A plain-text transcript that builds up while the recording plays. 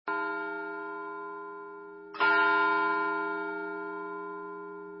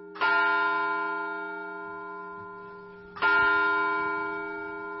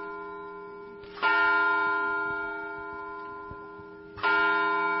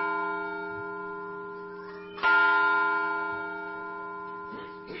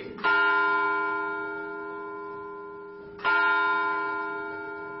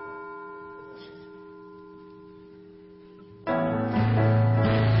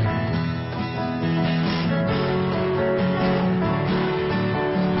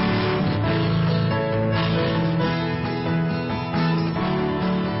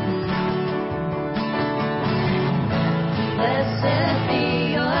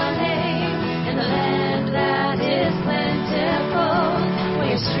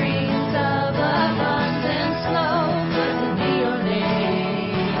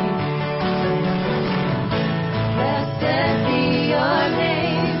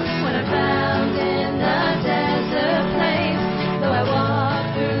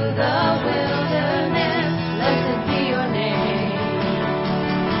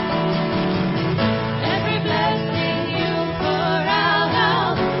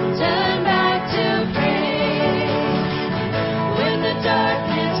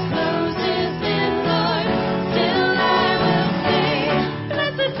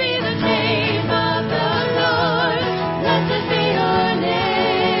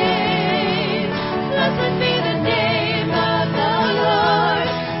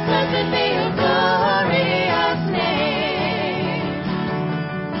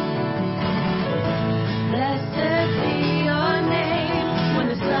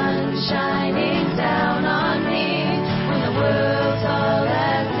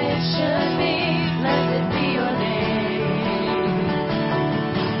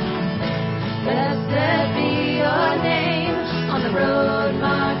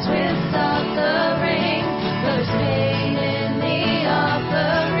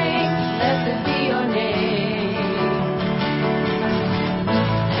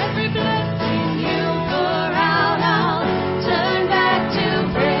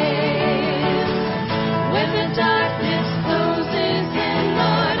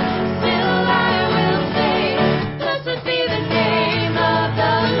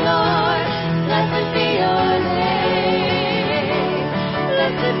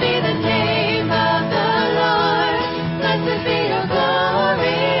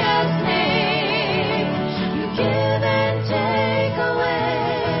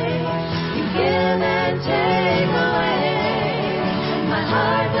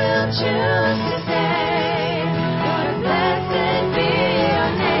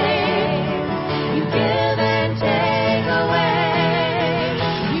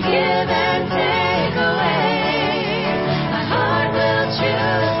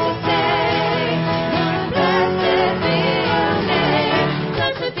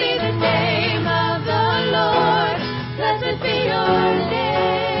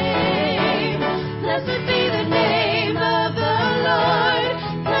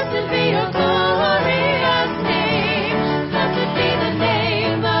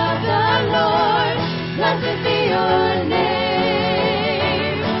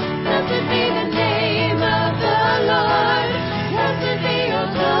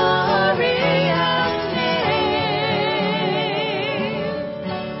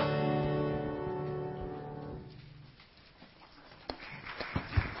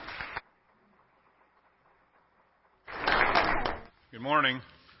Good morning.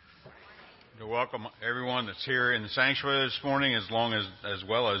 To welcome everyone that's here in the sanctuary this morning, as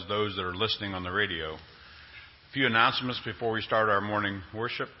well as those that are listening on the radio. A few announcements before we start our morning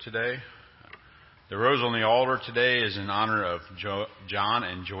worship today. The rose on the altar today is in honor of John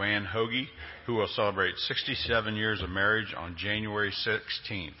and Joanne Hoagie, who will celebrate 67 years of marriage on January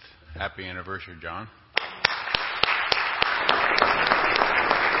 16th. Happy anniversary, John.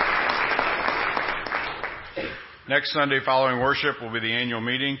 Next Sunday following worship will be the annual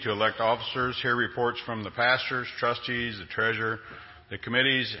meeting to elect officers, hear reports from the pastors, trustees, the treasurer, the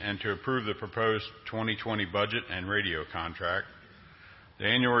committees, and to approve the proposed 2020 budget and radio contract. The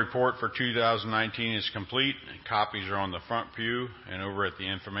annual report for 2019 is complete, and copies are on the front pew and over at the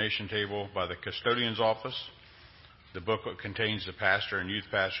information table by the custodian's office. The booklet contains the pastor and youth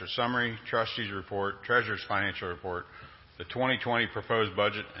pastor summary, trustees report, treasurer's financial report, the 2020 proposed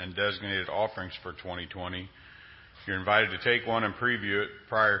budget, and designated offerings for 2020. You're invited to take one and preview it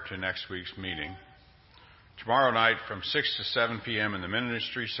prior to next week's meeting. Tomorrow night from 6 to 7 p.m. in the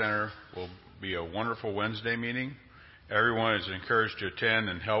Ministry Center will be a wonderful Wednesday meeting. Everyone is encouraged to attend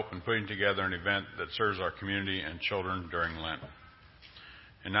and help in putting together an event that serves our community and children during Lent.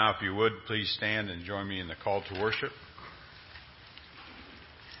 And now, if you would, please stand and join me in the call to worship.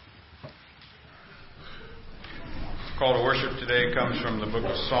 The call to worship today comes from the book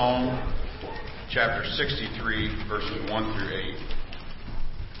of Psalm, chapter 63, verses 1 through 8.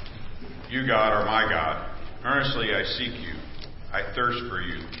 You, God, are my God. Earnestly I seek you. I thirst for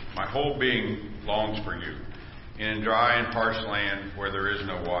you. My whole being longs for you, in a dry and parched land where there is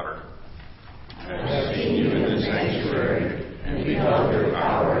no water. I have seen you in the sanctuary, and beheld your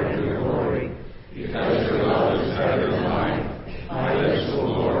power and your glory. Because your love is better than mine, my lips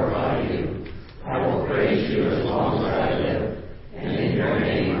will glorify you. I will praise you as long as I live, and in your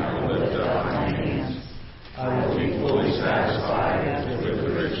name I will lift up my hands. I will be fully satisfied as with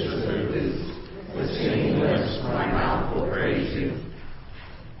the richest of food. With singing lips my mouth will praise you.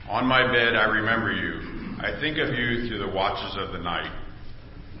 On my bed I remember you. I think of you through the watches of the night.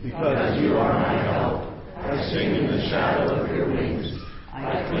 Because you are my help, I sing in the shadow of your wings.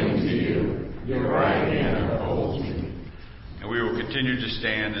 I cling to you. Your right hand upholds me. And we will continue to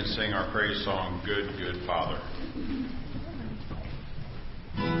stand and sing our praise song, Good, Good Father.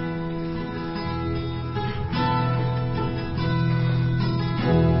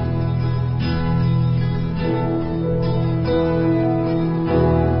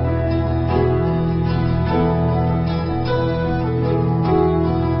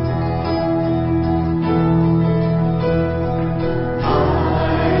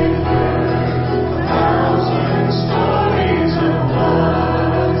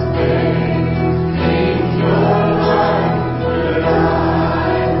 Your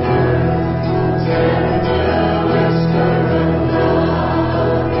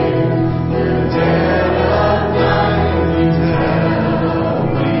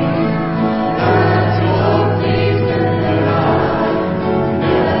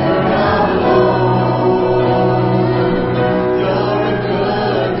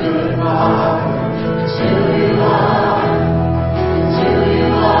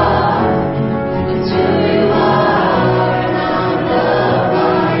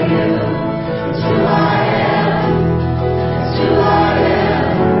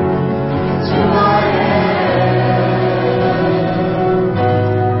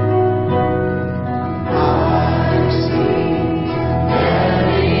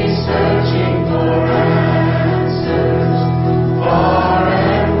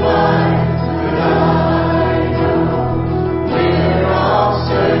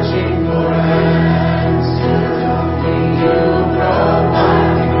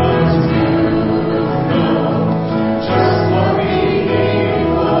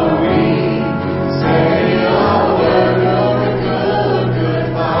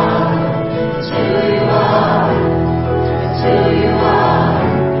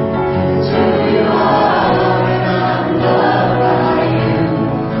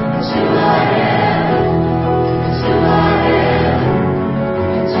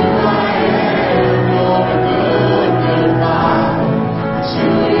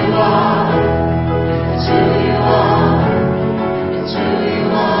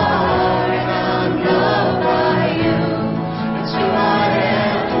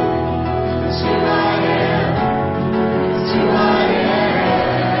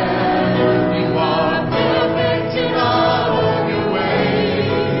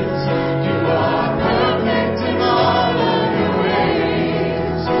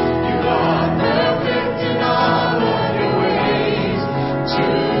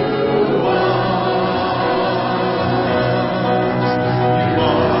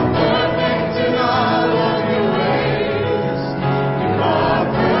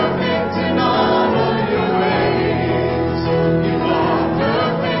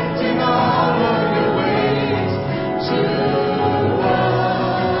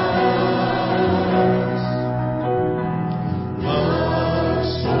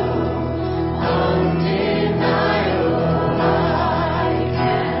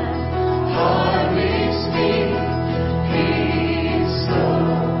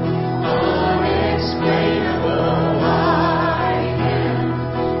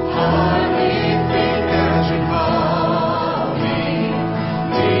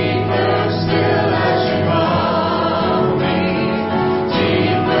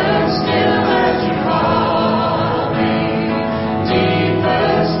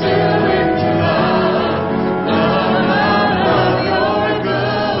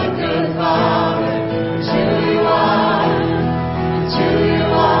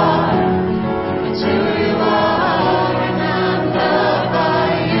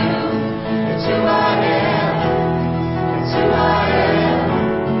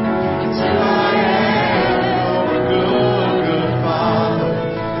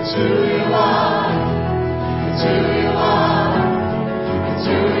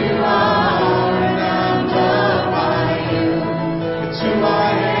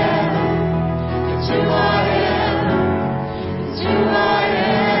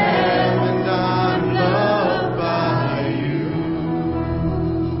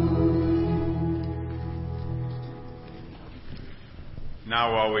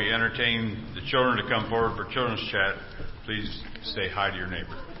Now, while we entertain the children to come forward for children's chat, please say hi to your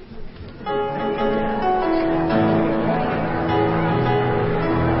neighbor.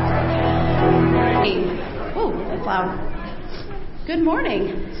 Oh, that's loud. Good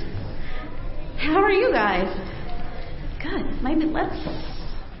morning. How are you guys? Good.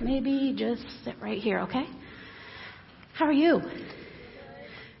 Maybe just sit right here, okay? How are you?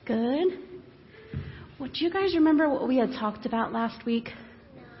 Good. Well, do you guys remember what we had talked about last week?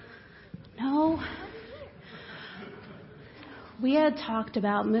 No? We had talked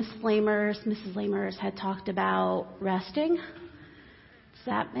about Mrs. Lamers had talked about resting. Does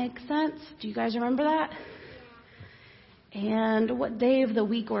that make sense? Do you guys remember that? And what day of the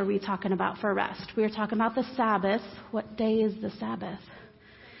week were we talking about for rest? We were talking about the Sabbath. What day is the Sabbath?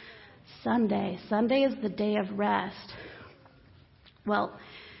 Sunday. Sunday is the day of rest. Well,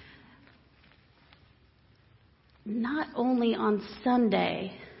 not only on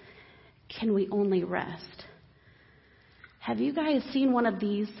Sunday can we only rest. Have you guys seen one of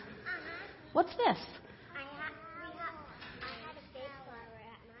these? What's this? I had a big flower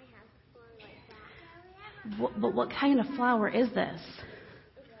at my house growing like that. But what kind of flower is this?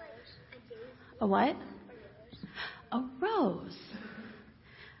 A what? A rose.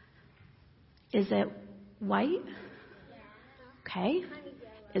 Is it white? Okay.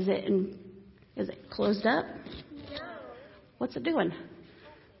 Is it closed up? No. What's it doing?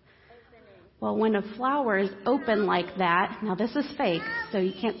 Well, when a flower is open like that, now this is fake, so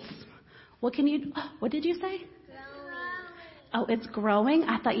you can't. What did you say? Growing. Oh, it's growing?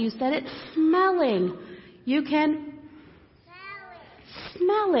 I thought you said it's smelling. You can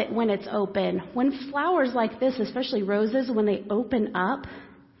smell it when it's open. When flowers like this, especially roses, when they open up,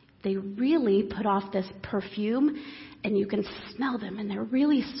 they really put off this perfume, and you can smell them, and they're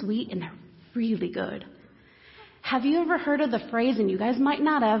really sweet, and they're really good. Have you ever heard of the phrase, and you guys might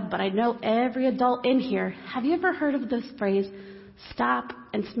not have, but I know every adult in here, have you ever heard of this phrase, stop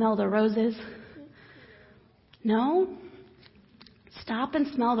and smell the roses? No? Stop and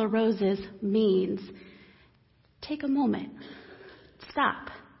smell the roses means take a moment.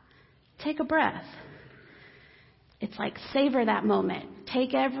 Stop. Take a breath. It's like savor that moment.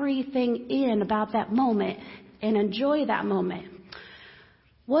 Take everything in about that moment and enjoy that moment.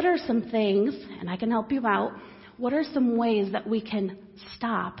 What are some things, and I can help you out, what are some ways that we can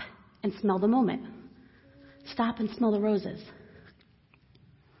stop and smell the moment? Stop and smell the roses.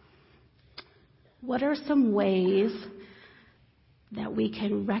 What are some ways that we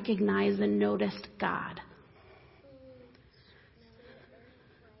can recognize and notice God?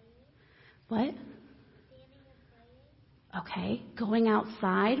 What? Okay, going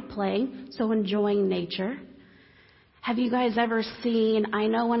outside, playing, so enjoying nature. Have you guys ever seen, I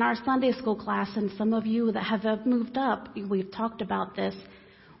know in our Sunday school class, and some of you that have moved up, we've talked about this.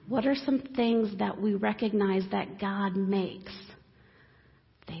 What are some things that we recognize that God makes?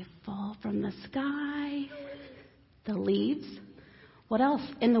 They fall from the sky. The leaves. What else?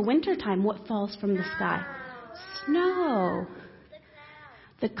 In the wintertime, what falls from the sky? Snow.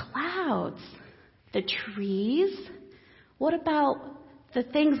 The clouds. The trees. What about the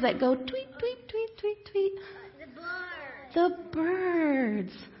things that go tweet, tweet, tweet, tweet, tweet? The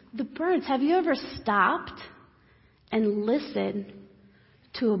birds. The birds. Have you ever stopped and listened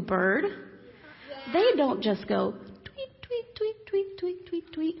to a bird? They don't just go tweet, tweet, tweet, tweet, tweet,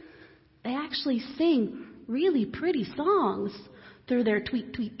 tweet, tweet. They actually sing really pretty songs through their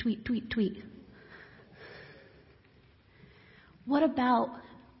tweet, tweet, tweet, tweet, tweet. What about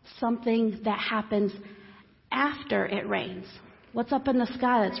something that happens after it rains? What's up in the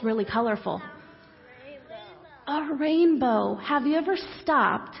sky that's really colorful? A rainbow. Have you ever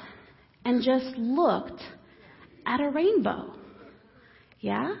stopped and just looked at a rainbow?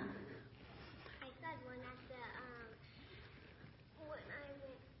 Yeah? I saw one at when I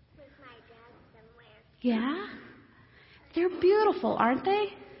went with my dad somewhere. Yeah? They're beautiful, aren't they?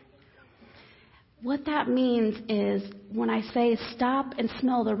 What that means is when I say stop and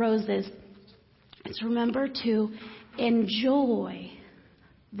smell the roses, it's remember to enjoy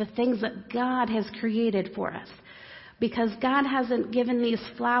the things that God has created for us. Because God hasn't given these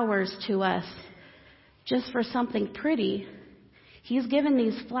flowers to us just for something pretty. He's given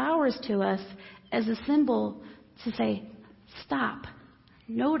these flowers to us as a symbol to say, stop,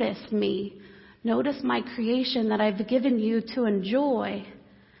 Notice me. Notice my creation that I've given you to enjoy.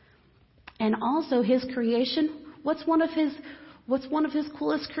 And also his creation. What's one of his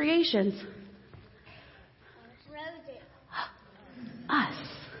coolest creations? Us.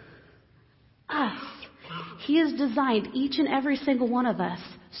 Us. He has designed each and every single one of us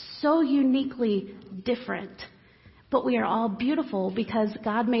so uniquely different. But we are all beautiful because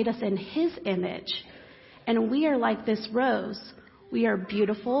God made us in his image. And we are like this rose. We are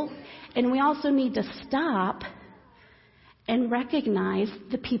beautiful. And we also need to stop and recognize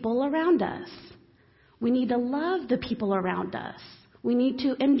the people around us. We need to love the people around us. We need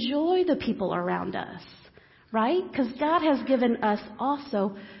to enjoy the people around us. Right? Because God has given us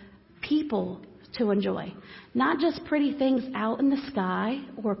also people to enjoy. Not just pretty things out in the sky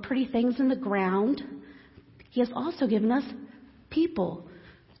or pretty things in the ground. He has also given us people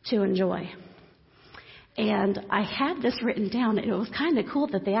to enjoy. And I had this written down, and it was kind of cool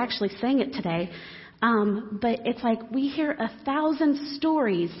that they actually sang it today. But it's like we hear 1,000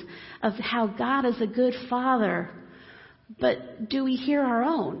 stories of how God is a good father. But do we hear our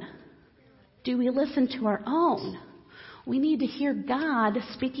own? Do we listen to our own? We need to hear God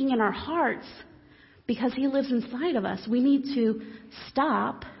speaking in our hearts because he lives inside of us. We need to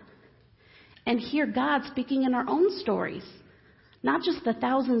stop and hear God speaking in our own stories. Not just the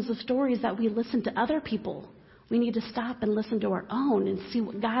thousands of stories that we listen to other people. We need to stop and listen to our own and see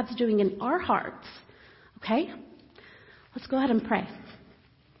what God's doing in our hearts. Okay? Let's go ahead and pray.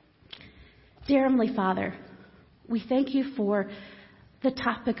 Dear Heavenly Father, we thank you for the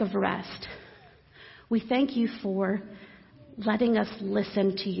topic of rest. We thank you for letting us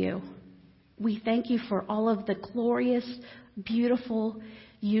listen to you. We thank you for all of the glorious, beautiful,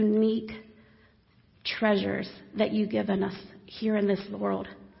 unique treasures that you've given us here in this world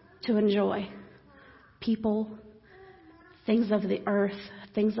to enjoy. People, things of the earth,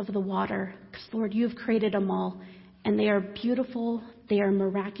 things of the water. Because, Lord, you've created them all, and they are beautiful, they are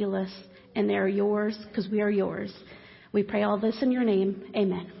miraculous, and they are yours because we are yours. We pray all this in your name.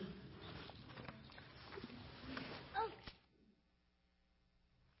 Amen.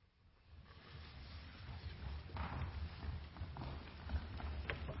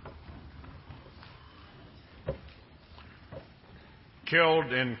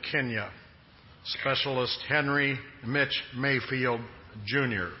 Killed in Kenya, Specialist Henry Mitch Mayfield,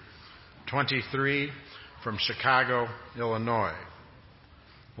 Jr., 23, from Chicago, Illinois.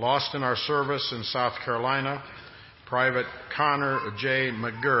 Lost in our service in South Carolina, Private Connor J.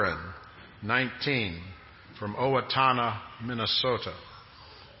 McGurran, 19, from Owatonna, Minnesota.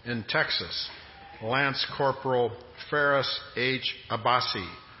 In Texas, Lance Corporal Ferris H. Abbasi,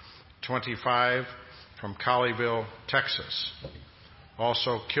 25, from Colleyville, Texas.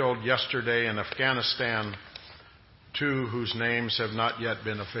 Also killed yesterday in Afghanistan, 2 whose names have not yet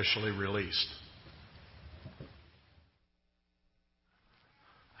been officially released.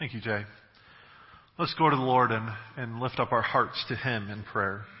 Thank you, Jay. Let's go to the Lord and lift up our hearts to him in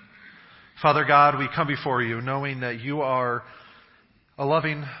prayer. Father God, we come before you knowing that you are a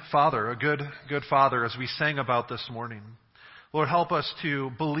loving Father, a good Father, as we sang about this morning. Lord, help us to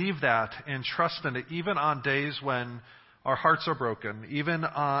believe that and trust in it, even on days when our hearts are broken, even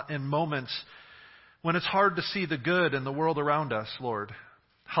in moments when it's hard to see the good in the world around us, Lord.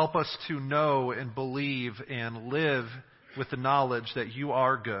 Help us to know and believe and live with the knowledge that you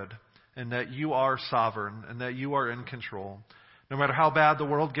are good and that you are sovereign and that you are in control. No matter how bad the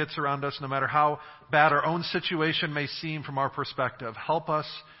world gets around us, no matter how bad our own situation may seem from our perspective, help us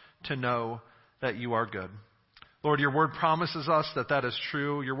to know that you are good. Lord, your word promises us that that is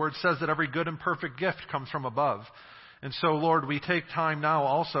true. Your word says that every good and perfect gift comes from above. And so, Lord, we take time now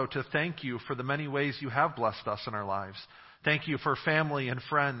also to thank you for the many ways you have blessed us in our lives. Thank you for family and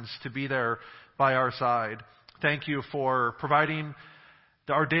friends to be there by our side. Thank you for providing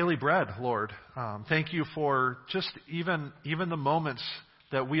our daily bread, Lord. Thank you for just even the moments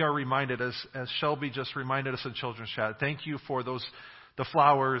that we are reminded, as Shelby just reminded us in Children's Chat. Thank you for the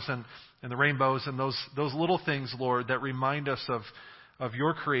flowers and the rainbows and those little things, Lord, that remind us of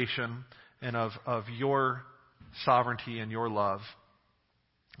your creation and of your sovereignty and your love.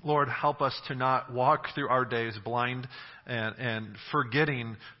 Lord, help us to not walk through our days blind and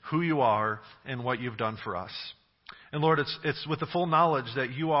forgetting who you are and what you've done for us. And Lord, it's with the full knowledge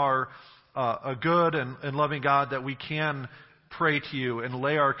that you are a good and loving God that we can pray to you and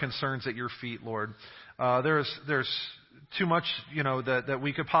lay our concerns at your feet, Lord. There's too much, that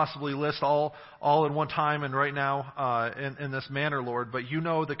we could possibly list all in one time and right now in this manner, Lord. But you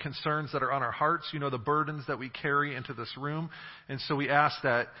know the concerns that are on our hearts. You know the burdens that we carry into this room. And so we ask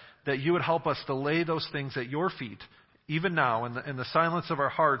that you would help us to lay those things at your feet even now, in the silence of our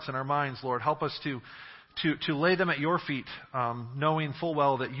hearts and our minds, Lord, help us to lay them at your feet, knowing full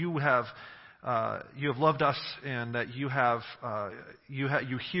well that you have loved us and that you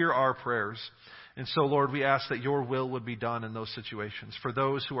hear our prayers. And so, Lord, we ask that your will would be done in those situations. For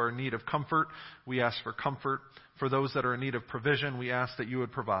those who are in need of comfort, we ask for comfort. For those that are in need of provision, we ask that you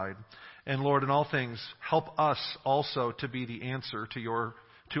would provide. And Lord, in all things, help us also to be the answer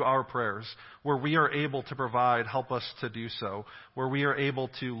to our prayers. Where we are able to provide, help us to do so. Where we are able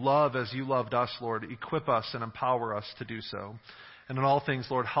to love as you loved us, Lord, equip us and empower us to do so. And in all things,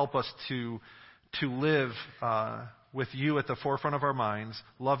 Lord, help us to live with you at the forefront of our minds,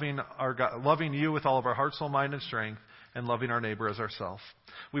 loving you with all of our heart, soul, mind, and strength, and loving our neighbor as ourselves.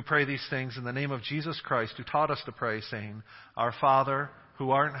 We pray these things in the name of Jesus Christ, who taught us to pray, saying, Our Father,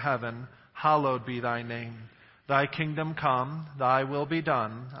 who art in heaven, hallowed be thy name. Thy kingdom come, thy will be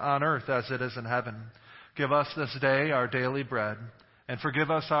done, on earth as it is in heaven. Give us this day our daily bread, and forgive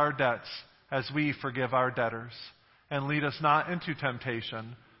us our debts, as we forgive our debtors. And lead us not into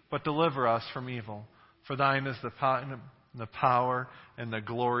temptation, but deliver us from evil. For thine is the power and the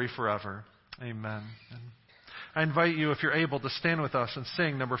glory forever. Amen. I invite you, if you're able, to stand with us and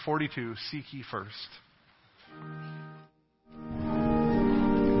sing number 42, Seek Ye First.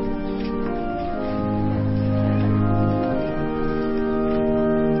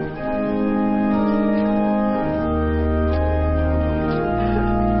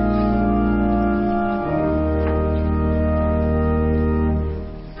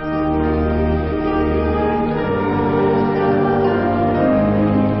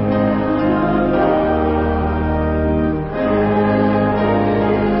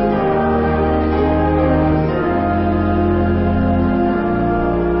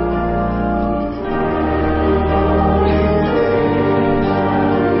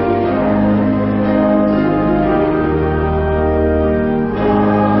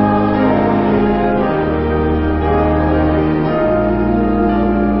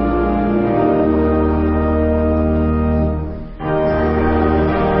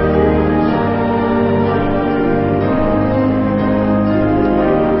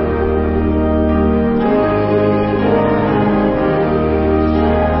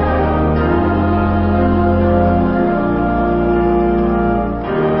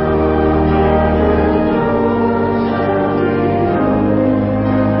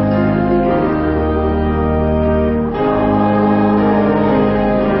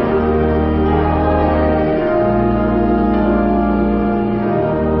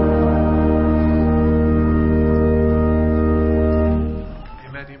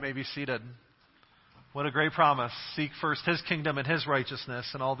 Seated. What a great promise. Seek first his kingdom and his righteousness,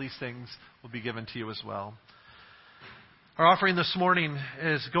 and all these things will be given to you as well. Our offering this morning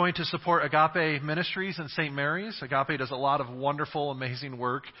is going to support Agape Ministries in St. Mary's. Agape does a lot of wonderful, amazing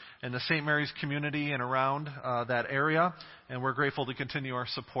work in the St. Mary's community and around that area, and we're grateful to continue our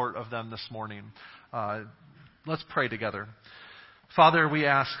support of them this morning. Let's pray together. Father, we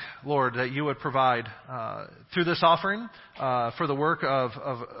ask, Lord, that you would provide through this offering for the work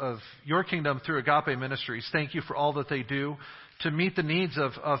of your kingdom through Agape Ministries. Thank you for all that they do to meet the needs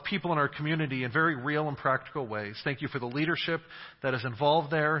of people in our community in very real and practical ways. Thank you for the leadership that is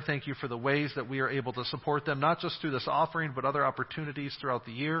involved there. Thank you for the ways that we are able to support them, not just through this offering, but other opportunities throughout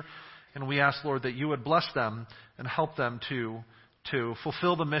the year. And we ask, Lord, that you would bless them and help them to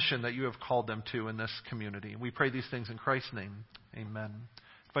fulfill the mission that you have called them to in this community. We pray these things in Christ's name. Amen.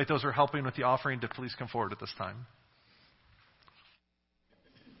 I invite those who are helping with the offering to please come forward at this time.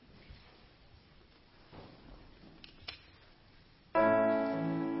 Thank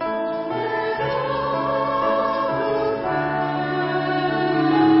you.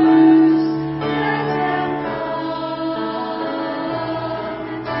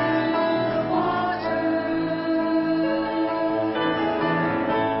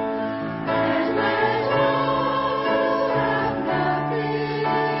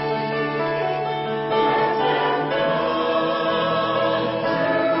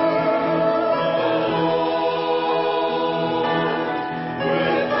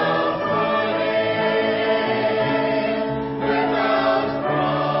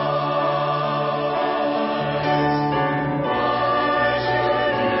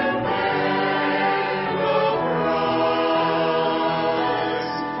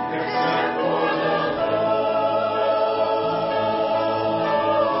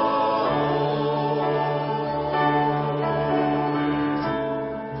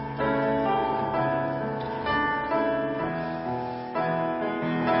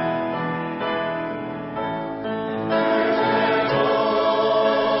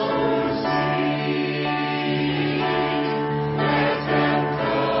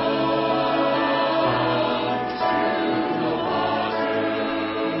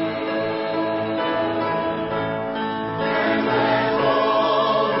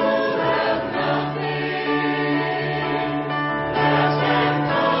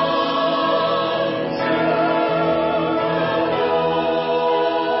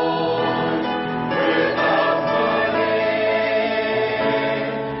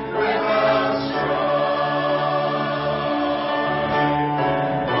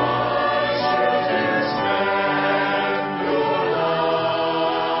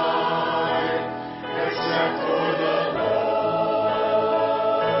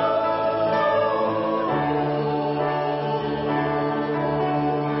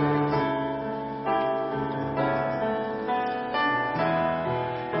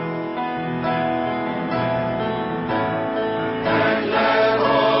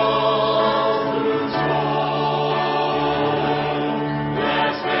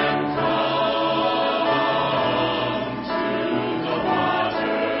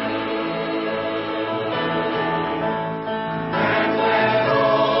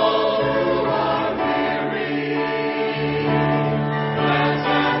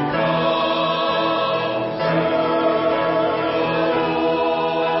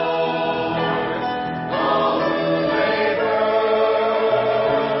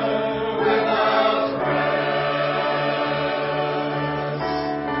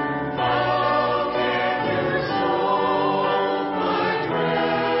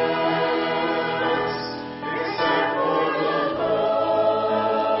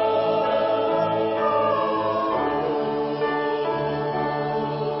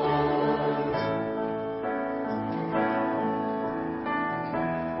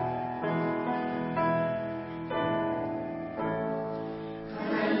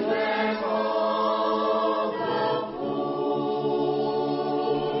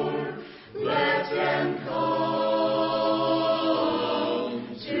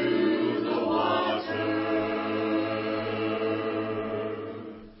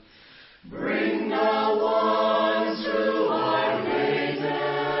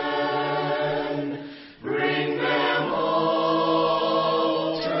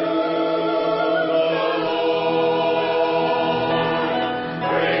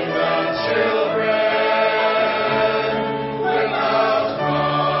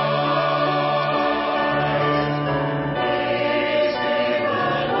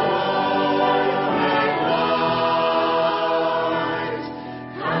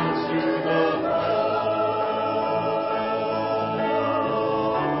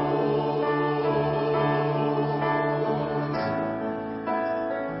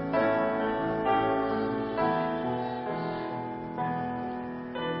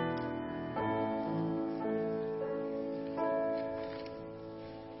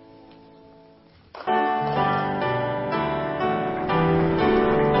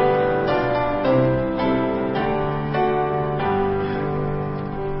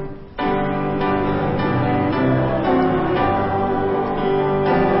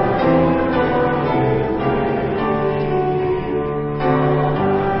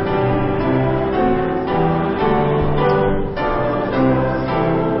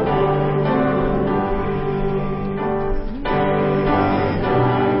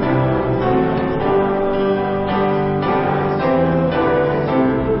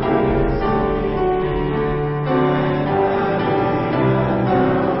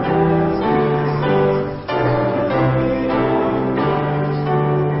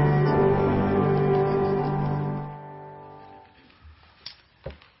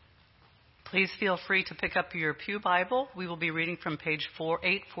 Please feel free to pick up your pew Bible. We will be reading from page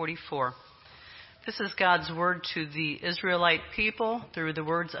 844. This is God's word to the Israelite people through the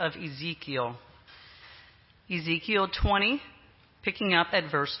words of Ezekiel. Ezekiel 20, picking up at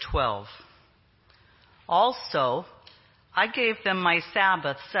verse 12. Also, I gave them my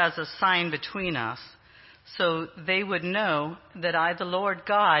Sabbaths as a sign between us, so they would know that I, the Lord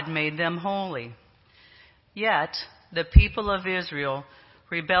God, made them holy. Yet the people of Israel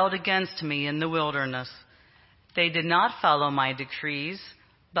rebelled against me in the wilderness. They did not follow my decrees,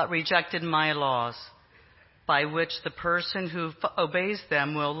 but rejected my laws, by which the person who obeys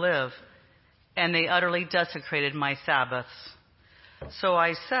them will live, and they utterly desecrated my Sabbaths. So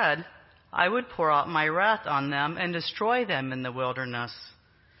I said, I would pour out my wrath on them and destroy them in the wilderness.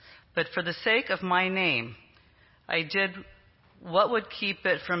 But for the sake of my name, I did what would keep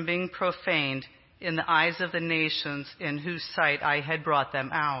it from being profaned in the eyes of the nations in whose sight I had brought them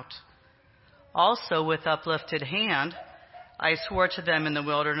out. Also with uplifted hand, I swore to them in the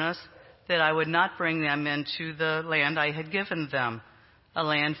wilderness that I would not bring them into the land I had given them, a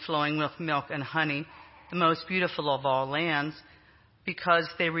land flowing with milk and honey, the most beautiful of all lands, because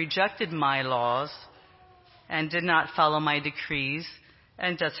they rejected my laws and did not follow my decrees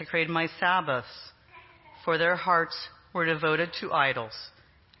and desecrated my Sabbaths, for their hearts were devoted to idols.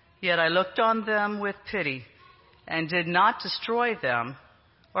 Yet I looked on them with pity and did not destroy them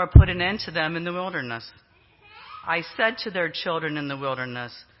or put an end to them in the wilderness. I said to their children in the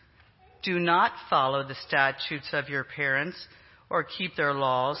wilderness, do not follow the statutes of your parents or keep their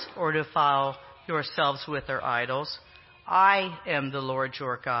laws or defile yourselves with their idols. I am the Lord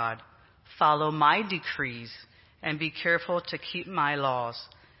your God. Follow my decrees and be careful to keep my laws.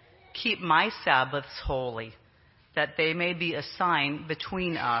 Keep my Sabbaths holy, that they may be a sign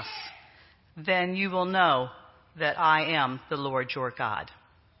between us. Then you will know that I am the Lord your God.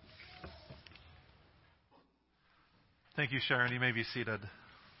 Thank you, Sharon. You may be seated.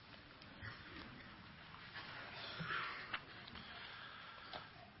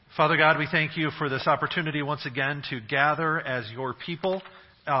 Father God, we thank you for this opportunity once again to gather as your people,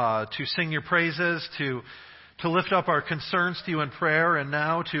 to sing your praises, to lift up our concerns to you in prayer, and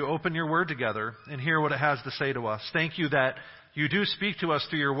now to open your word together and hear what it has to say to us. Thank you that you do speak to us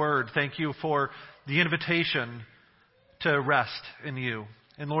through your word. Thank you for the invitation to rest in you.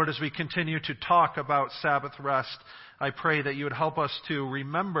 And Lord, as we continue to talk about Sabbath rest, I pray that you would help us to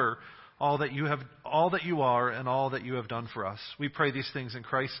remember all that you are, and all that you have done for us. We pray these things in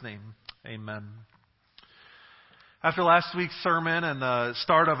Christ's name. Amen. After last week's sermon and the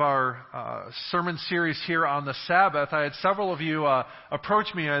start of our sermon series here on the Sabbath, I had several of you approach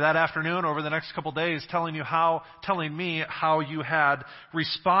me that afternoon over the next couple days telling me how you had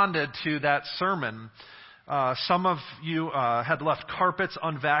responded to that sermon. Some of you had left carpets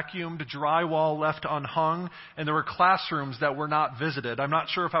unvacuumed, drywall left unhung, and there were classrooms that were not visited. I'm not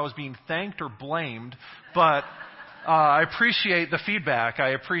sure if I was being thanked or blamed, but I appreciate the feedback. I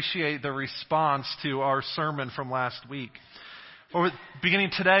appreciate the response to our sermon from last week. Beginning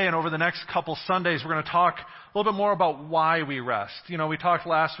today and over the next couple Sundays, we're going to talk a little bit more about why we rest. We talked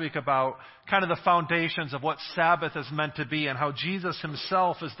last week about kind of the foundations of what Sabbath is meant to be and how Jesus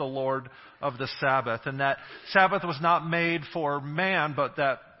himself is the Lord of the Sabbath, and that Sabbath was not made for man,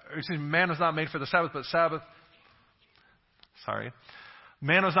 man was not made for the Sabbath,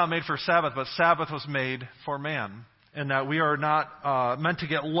 man was not made for Sabbath, but Sabbath was made for man. And that we are not meant to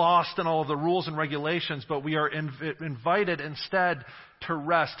get lost in all of the rules and regulations, but we are invited instead to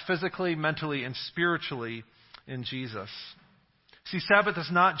rest physically, mentally, and spiritually in Jesus. See, Sabbath is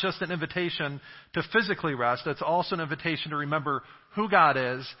not just an invitation to physically rest. It's also an invitation to remember who God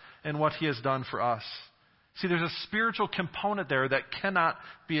is and what he has done for us. See, there's a spiritual component there that cannot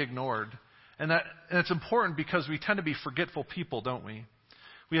be ignored. And it's important because we tend to be forgetful people, don't we?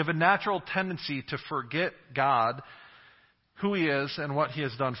 We have a natural tendency to forget God, who he is, and what he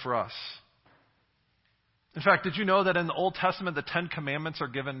has done for us. In fact, did you know that in the Old Testament, the 10 Commandments are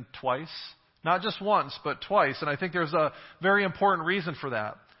given twice? Not just once, but twice. And I think there's a very important reason for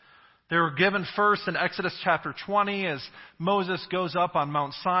that. They were given first in Exodus chapter 20 as Moses goes up on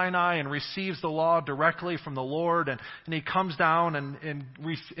Mount Sinai and receives the law directly from the Lord. And he comes down and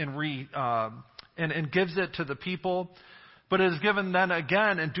gives it to the people. But it is given then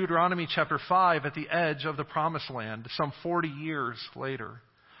again in Deuteronomy chapter 5 at the edge of the Promised Land, some 40 years later.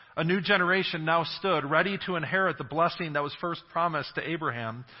 A new generation now stood ready to inherit the blessing that was first promised to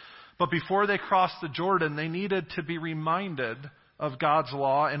Abraham. But before they crossed the Jordan, they needed to be reminded of God's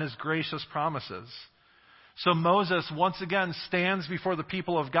law and his gracious promises. So Moses once again stands before the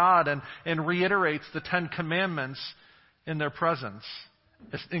people of God and reiterates the 10 Commandments in their presence.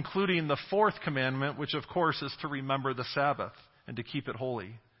 including the fourth commandment, which of course is to remember the Sabbath and to keep it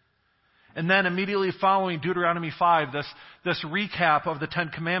holy. And then immediately following Deuteronomy 5, this recap of the Ten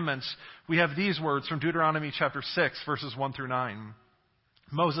Commandments, we have these words from Deuteronomy chapter 6, verses 1 through 9.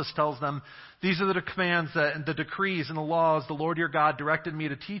 Moses tells them, "These are the commands and the decrees and the laws the Lord your God directed me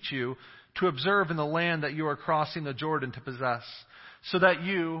to teach you to observe in the land that you are crossing the Jordan to possess, so that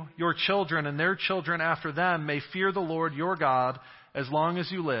you, your children, and their children after them may fear the Lord your God as long as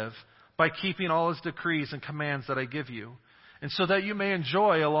you live, by keeping all his decrees and commands that I give you, and so that you may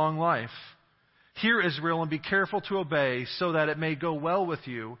enjoy a long life. Hear, Israel, and be careful to obey, so that it may go well with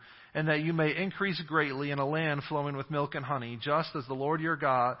you, and that you may increase greatly in a land flowing with milk and honey, just as the Lord your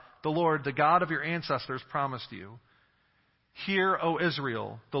God, the God of your ancestors, promised you. Hear, O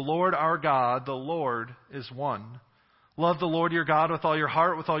Israel, the Lord our God, the Lord is one. Love the Lord your God with all your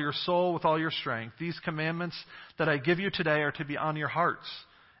heart, with all your soul, with all your strength. These commandments that I give you today are to be on your hearts.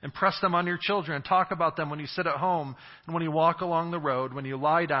 Impress them on your children. Talk about them when you sit at home and when you walk along the road, when you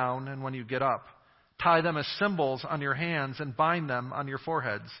lie down and when you get up. Tie them as symbols on your hands and bind them on your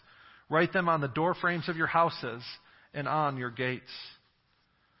foreheads. Write them on the doorframes of your houses and on your gates."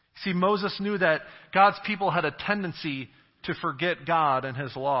 See, Moses knew that God's people had a tendency to forget God and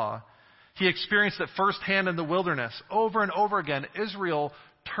his law. He experienced it firsthand in the wilderness. Over and over again, Israel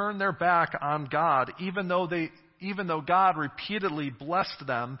turned their back on God, even though God repeatedly blessed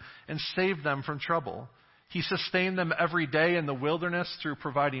them and saved them from trouble. He sustained them every day in the wilderness through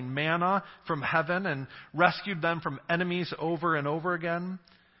providing manna from heaven and rescued them from enemies over and over again.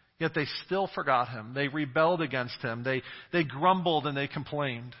 Yet they still forgot him. They rebelled against him. They grumbled and they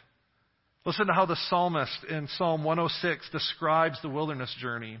complained. Listen to how the psalmist in Psalm 106 describes the wilderness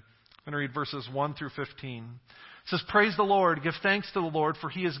journey. I'm going to read verses 1 through 15. It says, "Praise the Lord, give thanks to the Lord, for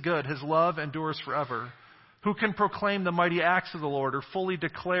he is good. His love endures forever. Who can proclaim the mighty acts of the Lord or fully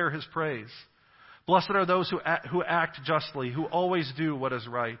declare his praise? Blessed are those who act justly, who always do what is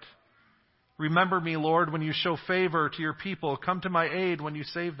right. Remember me, Lord, when you show favor to your people. Come to my aid when you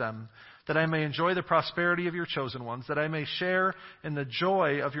save them, that I may enjoy the prosperity of your chosen ones, that I may share in the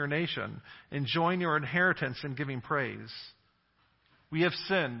joy of your nation and join your inheritance in giving praise. We have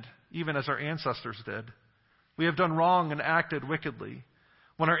sinned, even as our ancestors did. We have done wrong and acted wickedly.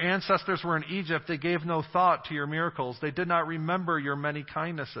 When our ancestors were in Egypt, they gave no thought to your miracles. They did not remember your many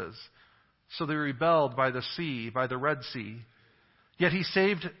kindnesses. So they rebelled by the sea, by the Red Sea. Yet he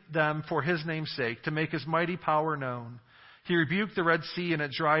saved them for his name's sake, to make his mighty power known. He rebuked the Red Sea, and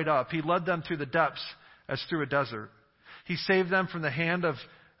it dried up. He led them through the depths as through a desert. He saved them from the hand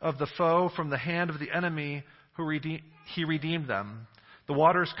of the foe, from the hand of the enemy. He redeemed them. The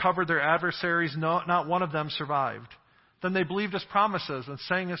waters covered their adversaries. Not one of them survived. Then they believed his promises and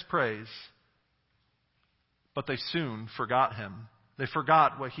sang his praise. But they soon forgot him. They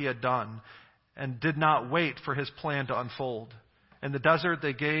forgot what he had done and did not wait for his plan to unfold. In the desert,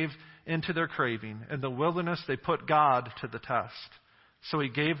 they gave into their craving. In the wilderness, they put God to the test. So he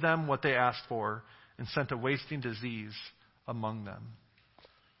gave them what they asked for and sent a wasting disease among them."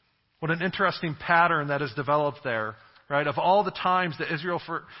 What an interesting pattern that is developed there, right? Of all the times that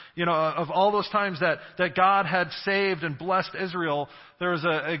of all those times that God had saved and blessed Israel, there was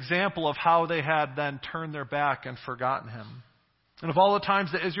an example of how they had then turned their back and forgotten him. And of all the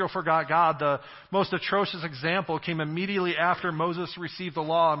times that Israel forgot God, the most atrocious example came immediately after Moses received the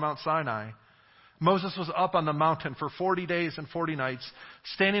law on Mount Sinai. Moses was up on the mountain for 40 days and 40 nights,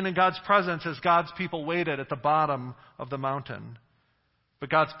 standing in God's presence as God's people waited at the bottom of the mountain. But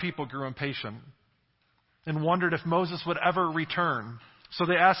God's people grew impatient and wondered if Moses would ever return. So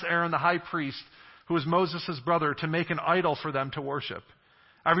they asked Aaron, the high priest, who was Moses' brother, to make an idol for them to worship.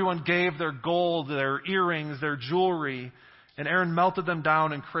 Everyone gave their gold, their earrings, their jewelry, and Aaron melted them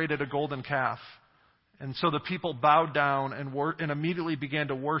down and created a golden calf. And so the people bowed down and immediately began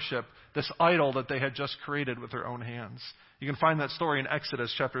to worship this idol that they had just created with their own hands. You can find that story in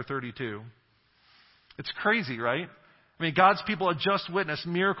Exodus chapter 32. It's crazy, right? I mean, God's people had just witnessed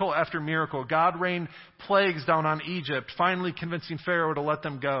miracle after miracle. God rained plagues down on Egypt, finally convincing Pharaoh to let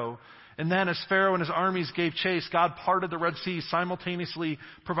them go. And then as Pharaoh and his armies gave chase, God parted the Red Sea, simultaneously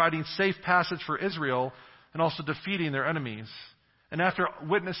providing safe passage for Israel and also defeating their enemies. And after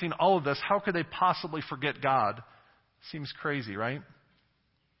witnessing all of this, how could they possibly forget God? Seems crazy, right?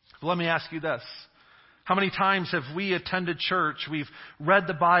 But let me ask you this. How many times have we attended church, we've read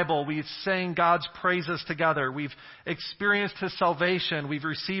the Bible, we've sang God's praises together, we've experienced his salvation, we've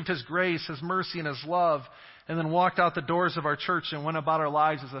received his grace, his mercy, and his love, and then walked out the doors of our church and went about our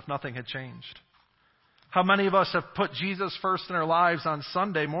lives as if nothing had changed? How many of us have put Jesus first in our lives on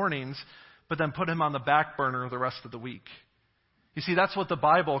Sunday mornings, but then put him on the back burner the rest of the week? You see, that's what the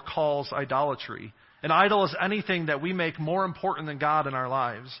Bible calls idolatry. An idol is anything that we make more important than God in our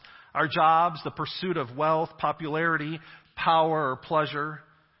lives. Our jobs, the pursuit of wealth, popularity, power, or pleasure.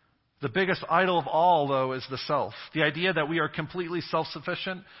 The biggest idol of all, though, is the self. The idea that we are completely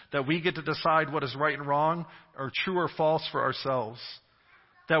self-sufficient, that we get to decide what is right and wrong, or true or false for ourselves.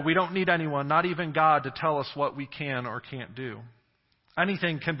 That we don't need anyone, not even God, to tell us what we can or can't do.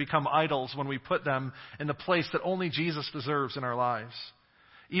 Anything can become idols when we put them in the place that only Jesus deserves in our lives.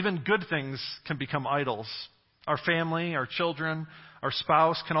 Even good things can become idols. Our family, our children, our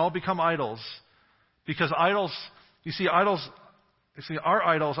spouse can all become idols. Because our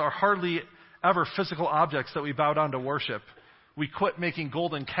idols are hardly ever physical objects that we bow down to worship. We quit making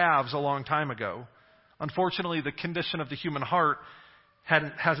golden calves a long time ago. Unfortunately, the condition of the human heart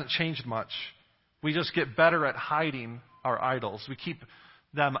hasn't changed much. We just get better at hiding our idols. We keep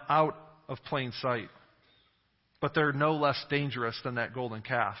them out of plain sight. But they're no less dangerous than that golden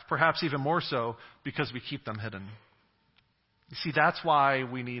calf. Perhaps even more so because we keep them hidden. You see, that's why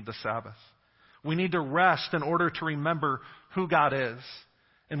we need the Sabbath. We need to rest in order to remember who God is.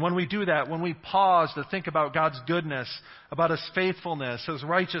 And when we do that, when we pause to think about God's goodness, about His faithfulness, His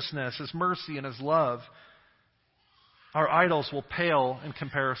righteousness, His mercy, and His love, our idols will pale in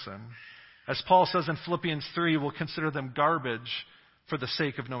comparison. As Paul says in Philippians 3, we'll consider them garbage for the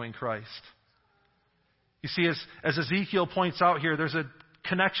sake of knowing Christ. You see, as Ezekiel points out here, there's a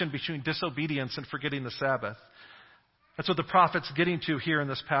connection between disobedience and forgetting the Sabbath. That's what the prophet's getting to here in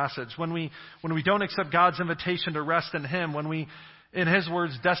this passage. When we don't accept God's invitation to rest in Him, when we, in His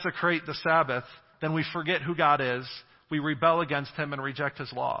words, desecrate the Sabbath, then we forget who God is, we rebel against Him and reject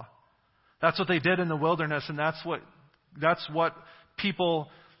His law. That's what they did in the wilderness, and that's what people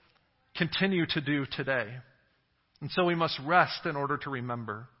continue to do today. And so we must rest in order to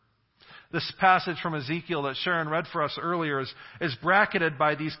remember. This passage from Ezekiel that Sharon read for us earlier is bracketed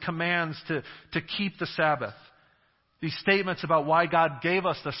by these commands to keep the Sabbath. These statements about why God gave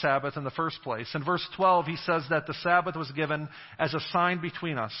us the Sabbath in the first place. In verse 12, he says that the Sabbath was given as a sign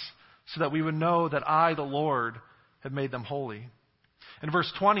between us, so that we would know that I, the Lord, have made them holy. In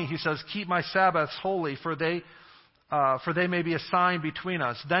verse 20, he says, keep my Sabbaths holy, for they may be a sign between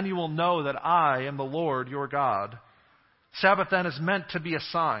us. Then you will know that I am the Lord your God. Sabbath then is meant to be a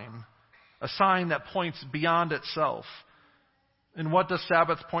sign that points beyond itself. And what does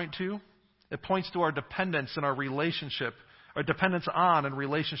Sabbath point to? It points to our dependence in our relationship, our dependence on and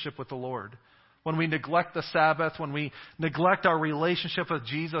relationship with the Lord. When we neglect the Sabbath, when we neglect our relationship with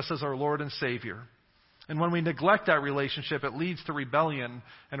Jesus as our Lord and Savior, and when we neglect that relationship, it leads to rebellion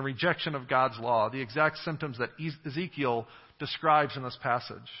and rejection of God's law, the exact symptoms that Ezekiel describes in this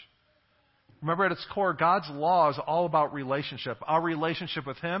passage. Remember, at its core, God's law is all about relationship, our relationship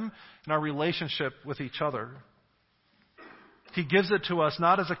with Him and our relationship with each other. He gives it to us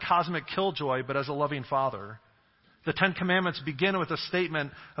not as a cosmic killjoy, but as a loving Father. The Ten Commandments begin with a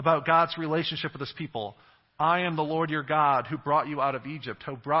statement about God's relationship with His people. I am the Lord your God who brought you out of Egypt,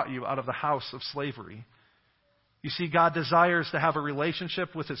 who brought you out of the house of slavery. You see, God desires to have a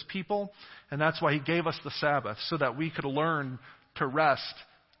relationship with His people, and that's why He gave us the Sabbath, so that we could learn to rest,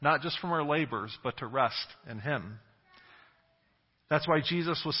 not just from our labors, but to rest in Him. That's why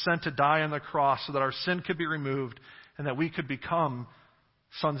Jesus was sent to die on the cross, so that our sin could be removed and that we could become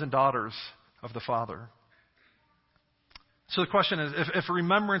sons and daughters of the Father. So the question is, if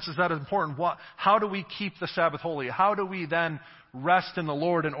remembrance is that important, how do we keep the Sabbath holy? How do we then rest in the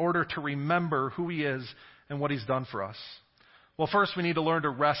Lord in order to remember who He is and what He's done for us? Well, first we need to learn to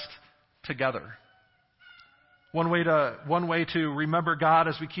rest together. One way to remember God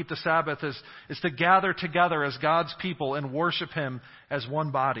as we keep the Sabbath is to gather together as God's people and worship Him as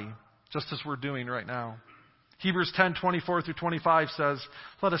one body, just as we're doing right now. Hebrews 10:24 through 25 says,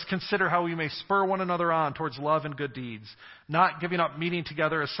 let us consider how we may spur one another on towards love and good deeds, not giving up meeting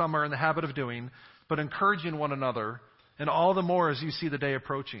together as some are in the habit of doing, but encouraging one another, and all the more as you see the day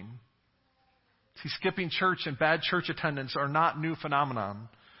approaching. See, skipping church and bad church attendance are not new phenomenon.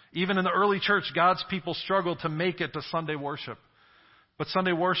 Even in the early church, God's people struggled to make it to Sunday worship. But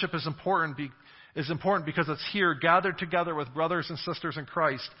Sunday worship is important because it's here, gathered together with brothers and sisters in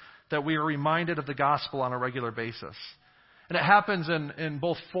Christ, that we are reminded of the gospel on a regular basis. And it happens in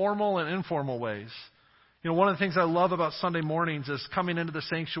both formal and informal ways. You know, one of the things I love about Sunday mornings is coming into the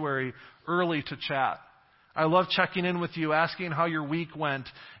sanctuary early to chat. I love checking in with you, asking how your week went,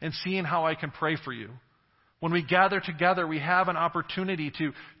 and seeing how I can pray for you. When we gather together, we have an opportunity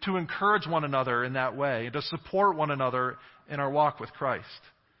to encourage one another in that way, to support one another in our walk with Christ.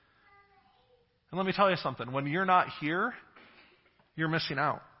 And let me tell you something. When you're not here, you're missing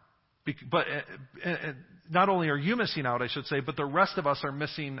out. But not only are you missing out, I should say, but the rest of us are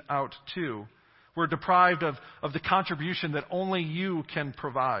missing out too. We're deprived of the contribution that only you can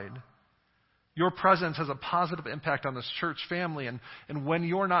provide. Your presence has a positive impact on this church family, and when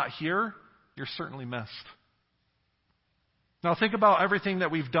you're not here, you're certainly missed. Now think about everything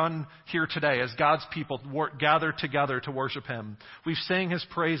that we've done here today as God's people gather together to worship Him. We've sang His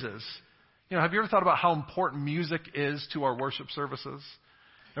praises. Have you ever thought about how important music is to our worship services?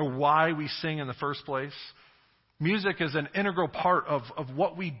 And why we sing in the first place? Music is an integral part of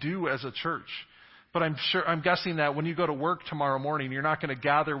what we do as a church. But I'm guessing that when you go to work tomorrow morning, you're not going to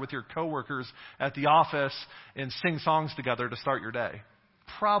gather with your coworkers at the office and sing songs together to start your day.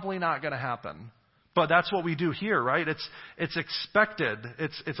 Probably not going to happen. But that's what we do here, right? It's expected.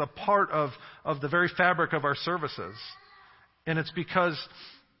 It's a part of the very fabric of our services. And it's because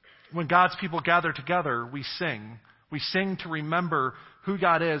when God's people gather together, we sing. We sing to remember who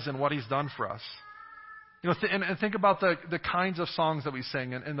God is and what He's done for us. And think about the kinds of songs that we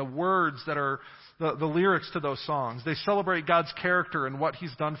sing and the words that are the lyrics to those songs. They celebrate God's character and what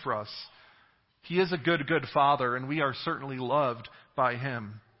He's done for us. He is a good, good Father, and we are certainly loved by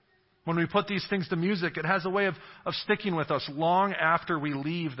Him. When we put these things to music, it has a way of sticking with us long after we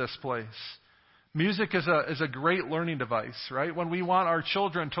leave this place. Music is a great learning device, right? When we want our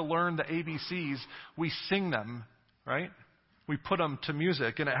children to learn the ABCs, we sing them, right? We put them to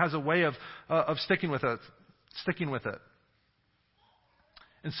music, and it has a way of sticking with it.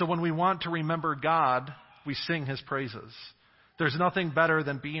 And so when we want to remember God, we sing His praises. There's nothing better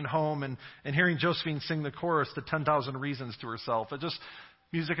than being home and hearing Josephine sing the chorus to 10,000 Reasons to herself.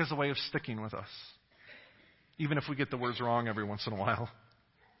 Music is a way of sticking with us, even if we get the words wrong every once in a while.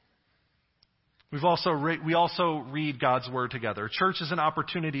 We also read God's Word together. Church is an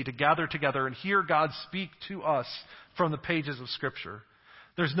opportunity to gather together and hear God speak to us from the pages of Scripture.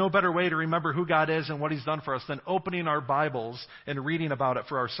 There's no better way to remember who God is and what He's done for us than opening our Bibles and reading about it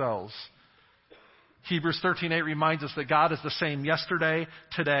for ourselves. Hebrews 13:8 reminds us that God is the same yesterday,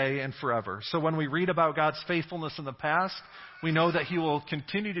 today, and forever. So when we read about God's faithfulness in the past, we know that He will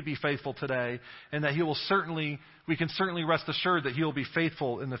continue to be faithful today, and that we can certainly rest assured that He will be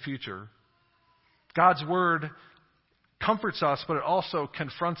faithful in the future. God's Word comforts us, but it also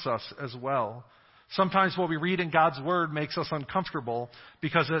confronts us as well. Sometimes what we read in God's Word makes us uncomfortable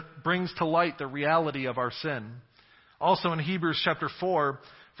because it brings to light the reality of our sin. Also in Hebrews chapter 4,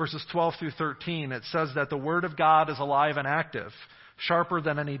 verses 12 through 13, it says that the Word of God is alive and active, sharper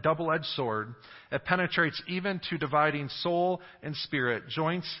than any double-edged sword. It penetrates even to dividing soul and spirit,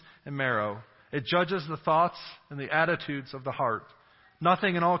 joints and marrow. It judges the thoughts and the attitudes of the heart.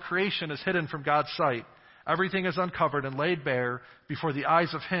 Nothing in all creation is hidden from God's sight. Everything is uncovered and laid bare before the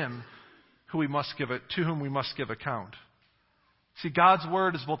eyes of Him to whom we must give account. See, God's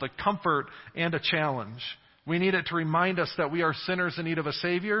Word is both a comfort and a challenge. We need it to remind us that we are sinners in need of a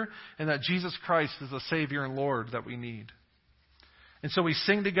Savior, and that Jesus Christ is the Savior and Lord that we need. And so we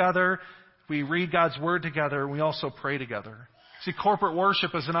sing together, we read God's Word together, and we also pray together. See, corporate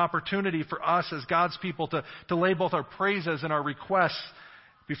worship is an opportunity for us as God's people to lay both our praises and our requests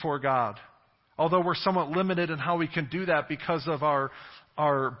before God. Although we're somewhat limited in how we can do that because of our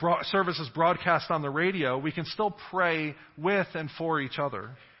services broadcast on the radio, we can still pray with and for each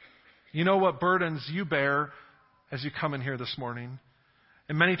other. You know what burdens you bear as you come in here this morning.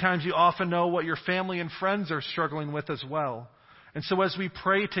 And many times you often know what your family and friends are struggling with as well. And so as we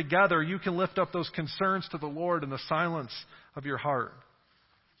pray together, you can lift up those concerns to the Lord in the silence of your heart.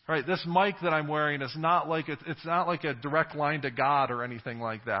 Right? This mic that I'm wearing is not like it's not like a direct line to God or anything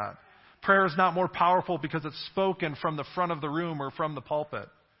like that. Prayer is not more powerful because it's spoken from the front of the room or from the pulpit.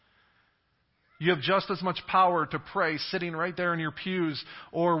 You have just as much power to pray sitting right there in your pews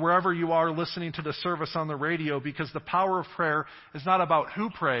or wherever you are listening to the service on the radio, because the power of prayer is not about who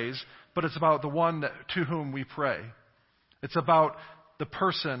prays, but it's about the one to whom we pray. It's about the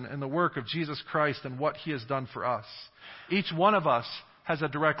person and the work of Jesus Christ and what He has done for us. Each one of us has a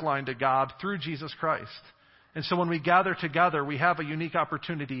direct line to God through Jesus Christ. And so when we gather together, we have a unique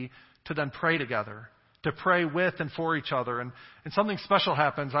opportunity to then pray together, to pray with and for each other. And something special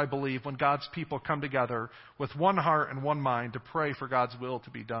happens, I believe, when God's people come together with one heart and one mind to pray for God's will to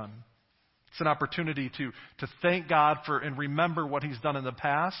be done. It's an opportunity to thank God for and remember what He's done in the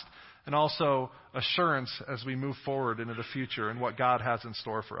past, and also assurance as we move forward into the future and what God has in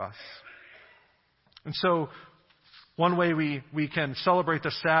store for us. And so one way we can celebrate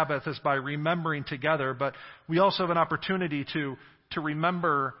the Sabbath is by remembering together, but we also have an opportunity to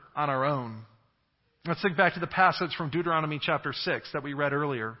remember on our own. Let's think back to the passage from Deuteronomy chapter 6 that we read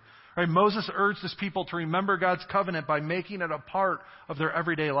earlier. Right? Moses urged his people to remember God's covenant by making it a part of their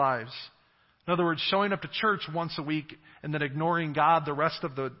everyday lives. In other words, showing up to church once a week and then ignoring God the rest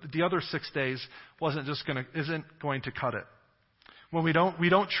of the other 6 days isn't going to cut it. When we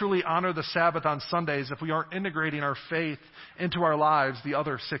don't truly honor the Sabbath on Sundays if we aren't integrating our faith into our lives the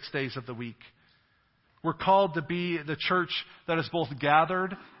other 6 days of the week. We're called to be the church that is both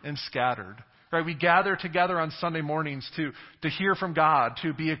gathered and scattered. Right? We gather together on Sunday mornings to hear from God,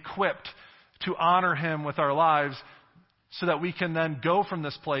 to be equipped to honor Him with our lives, so that we can then go from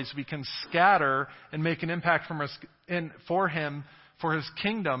this place. We can scatter and make an impact for Him, for His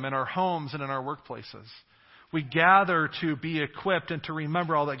kingdom in our homes and in our workplaces. We gather to be equipped and to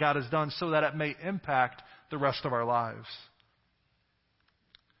remember all that God has done so that it may impact the rest of our lives.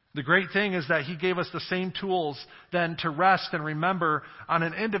 The great thing is that He gave us the same tools then to rest and remember on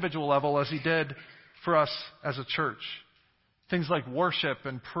an individual level as He did for us as a church. Things like worship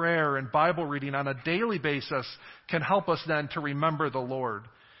and prayer and Bible reading on a daily basis can help us then to remember the Lord.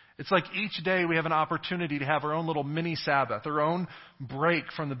 It's like each day we have an opportunity to have our own little mini Sabbath, our own break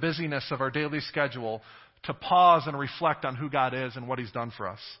from the busyness of our daily schedule, to pause and reflect on who God is and what He's done for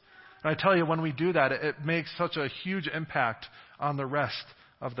us. And I tell you, when we do that, it makes such a huge impact on the rest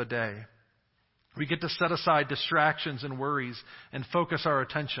of the day. We get to set aside distractions and worries and focus our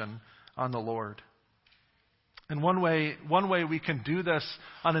attention on the Lord. And one way we can do this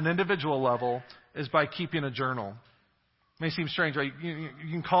on an individual level is by keeping a journal. It may seem strange, right? You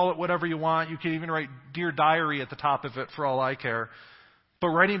can call it whatever you want. You can even write Dear Diary at the top of it for all I care. But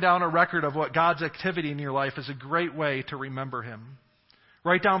writing down a record of what God's activity in your life is a great way to remember Him.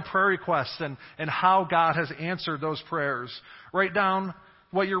 Write down prayer requests and how God has answered those prayers. Write down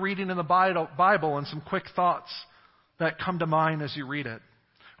what you're reading in the Bible and some quick thoughts that come to mind as you read it.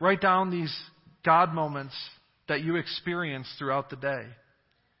 Write down these God moments that you experience throughout the day.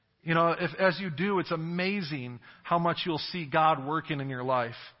 You know, as you do, it's amazing how much you'll see God working in your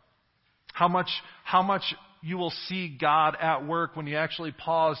life. How much you will see God at work when you actually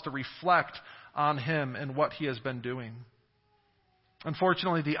pause to reflect on Him and what He has been doing.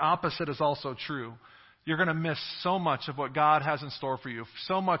 Unfortunately, the opposite is also true. You're going to miss so much of what God has in store for you,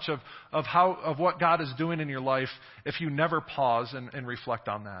 so much of what God is doing in your life if you never pause and reflect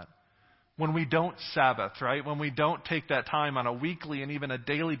on that. When we don't Sabbath, right? When we don't take that time on a weekly and even a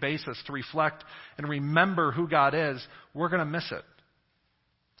daily basis to reflect and remember who God is, we're going to miss it.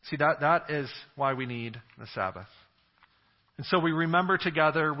 See, that is why we need the Sabbath. And so we remember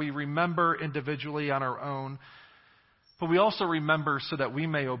together, we remember individually on our own, but we also remember so that we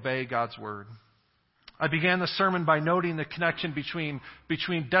may obey God's word. I began the sermon by noting the connection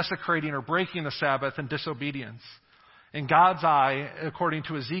between desecrating or breaking the Sabbath and disobedience. In God's eye, according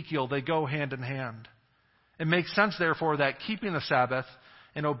to Ezekiel, they go hand in hand. It makes sense, therefore, that keeping the Sabbath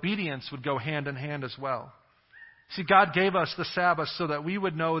and obedience would go hand in hand as well. See, God gave us the Sabbath so that we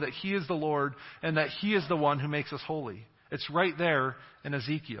would know that He is the Lord and that He is the one who makes us holy. It's right there in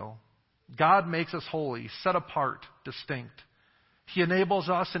Ezekiel. God makes us holy, set apart, distinct. He enables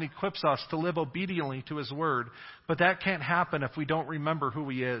us and equips us to live obediently to His word, but that can't happen if we don't remember who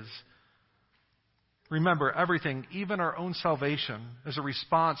He is. Remember, everything, even our own salvation, is a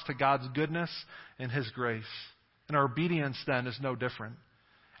response to God's goodness and His grace. And our obedience then is no different.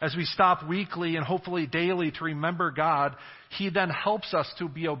 As we stop weekly and hopefully daily to remember God, He then helps us to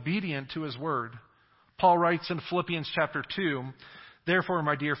be obedient to His word. Paul writes in Philippians chapter 2, "Therefore,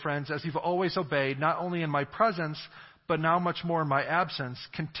 my dear friends, as you've always obeyed, not only in my presence, but now much more in my absence,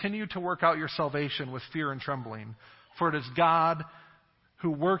 continue to work out your salvation with fear and trembling. For it is God who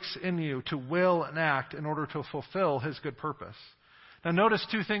works in you to will and act in order to fulfill His good purpose." Now notice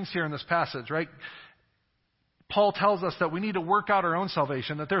two things here in this passage, right? Paul tells us that we need to work out our own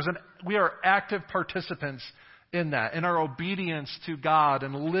salvation, that we are active participants in that, in our obedience to God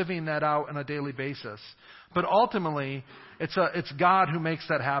and living that out on a daily basis. But ultimately, it's God who makes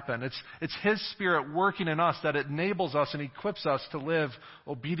that happen. It's His Spirit working in us that enables us and equips us to live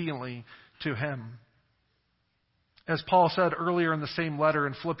obediently to Him. As Paul said earlier in the same letter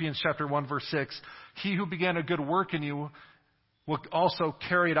in Philippians chapter 1, verse 6, He who began a good work in you will also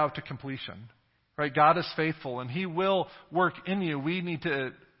carry it out to completion. Right? God is faithful and He will work in you.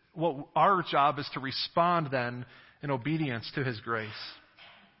 Our job is to respond then in obedience to His grace.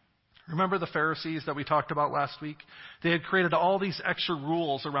 Remember the Pharisees that we talked about last week? They had created all these extra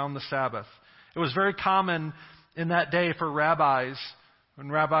rules around the Sabbath. It was very common in that day for rabbis,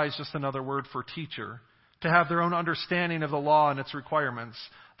 and rabbi is just another word for teacher, to have their own understanding of the law and its requirements,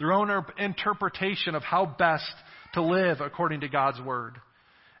 their own interpretation of how best to live according to God's word.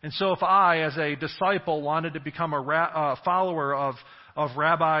 And so if I, as a disciple, wanted to become a follower of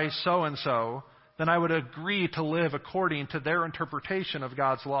Rabbi so-and-so, then I would agree to live according to their interpretation of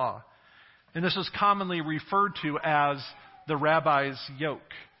God's law. And this is commonly referred to as the rabbi's yoke.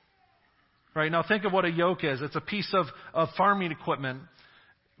 Right? Now think of what a yoke is. It's a piece of farming equipment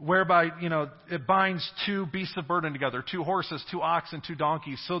whereby, it binds two beasts of burden together, 2 horses, 2 oxen, 2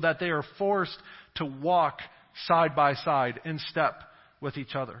 donkeys, so that they are forced to walk side by side in step with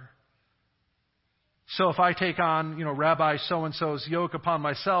each other. So if I take on, Rabbi so-and-so's yoke upon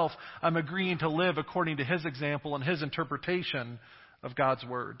myself, I'm agreeing to live according to his example and his interpretation of God's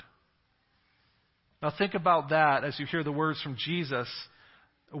word. Now think about that as you hear the words of Jesus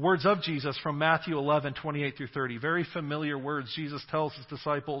from Matthew 11:28 through 30. Very familiar words. Jesus tells his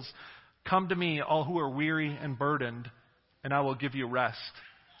disciples, "Come to me, all who are weary and burdened, and I will give you rest.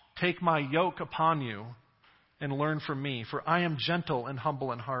 Take my yoke upon you and learn from me, for I am gentle and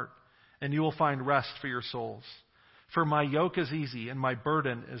humble in heart, and you will find rest for your souls. For my yoke is easy and my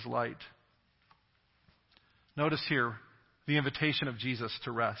burden is light." Notice here the invitation of Jesus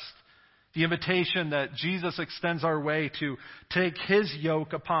to rest. The invitation that Jesus extends our way to take his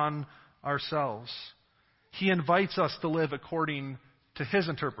yoke upon ourselves. He invites us to live according to his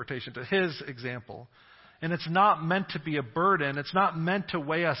interpretation, to his example. And it's not meant to be a burden. It's not meant to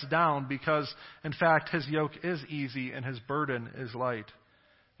weigh us down because, in fact, his yoke is easy and his burden is light.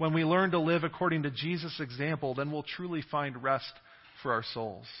 When we learn to live according to Jesus' example, then we'll truly find rest for our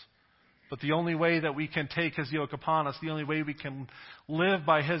souls. But the only way that we can take his yoke upon us, the only way we can live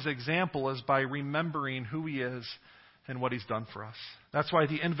by his example is by remembering who he is and what he's done for us. That's why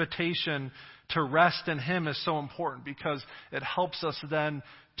the invitation to rest in him is so important, because it helps us then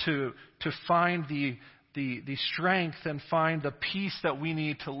to find the strength and find the peace that we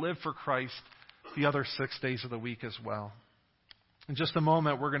need to live for Christ the other 6 days of the week as well. In just a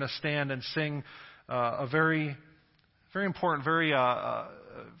moment, we're going to stand and sing a very, very important, very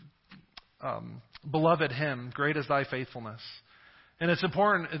beloved hymn, "Great is Thy Faithfulness." And it's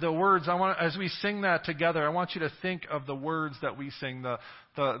important, the words, as we sing that together, I want you to think of the words that we sing, the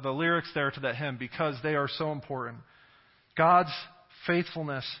lyrics there to that hymn, because they are so important. God's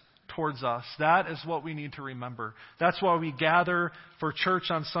faithfulness towards us, that is what we need to remember. That's why we gather for church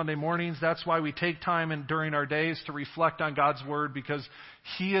on Sunday mornings. That's why we take time during our days to reflect on God's word, because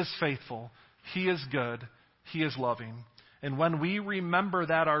he is faithful, he is good, he is loving. And when we remember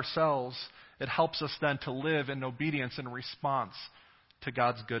that ourselves, it helps us then to live in obedience and response to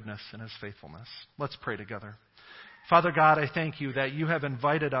God's goodness and his faithfulness. Let's pray together. Father God, I thank you that you have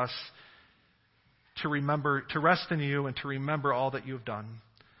invited us to rest in you and to remember all that you have done.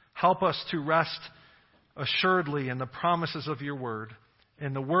 Help us to rest assuredly in the promises of your word,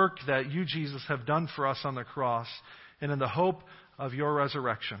 in the work that you, Jesus, have done for us on the cross, and in the hope of your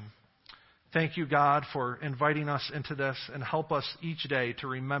resurrection. Thank you, God, for inviting us into this, and help us each day to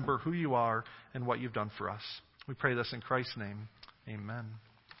remember who you are and what you've done for us. We pray this in Christ's name. Amen.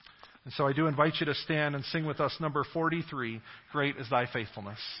 And so I do invite you to stand and sing with us number 43, "Great is Thy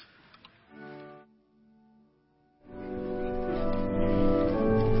Faithfulness."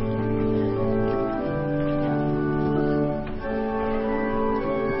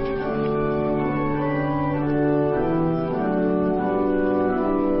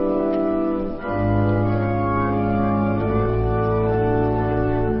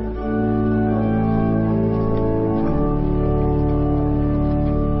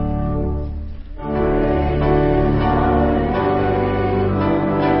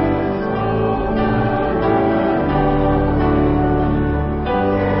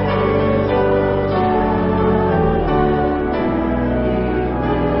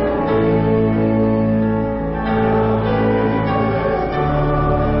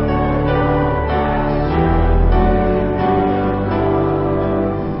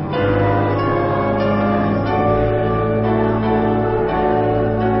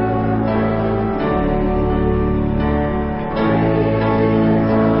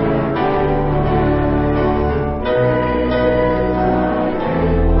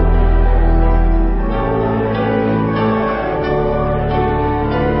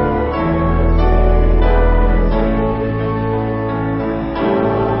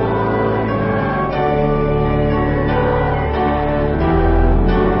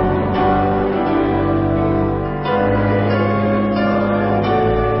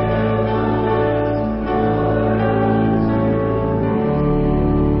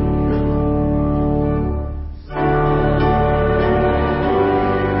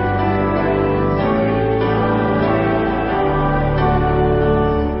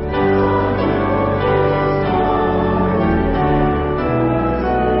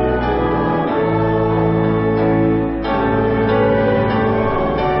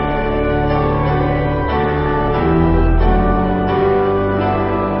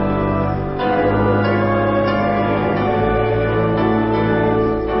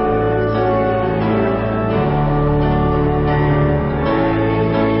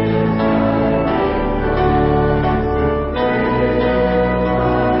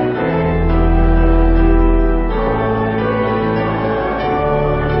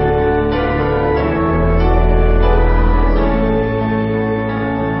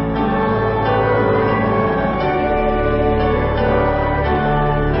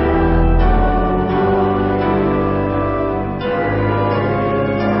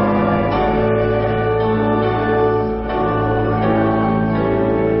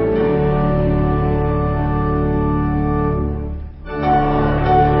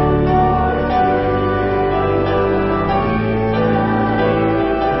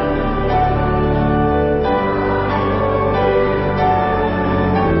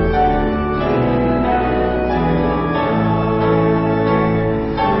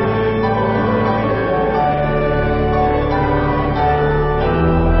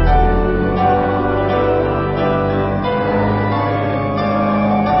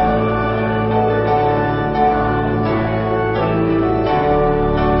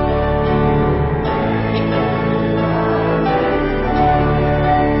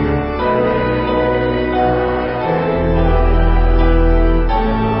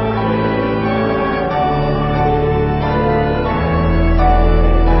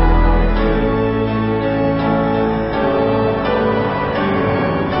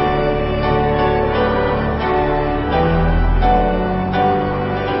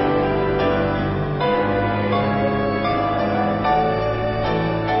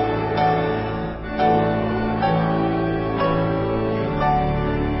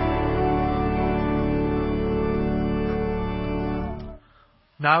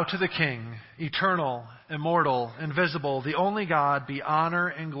 Now to the King, eternal, immortal, invisible, the only God, be honor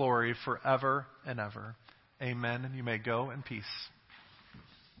and glory forever and ever. Amen. And you may go in peace.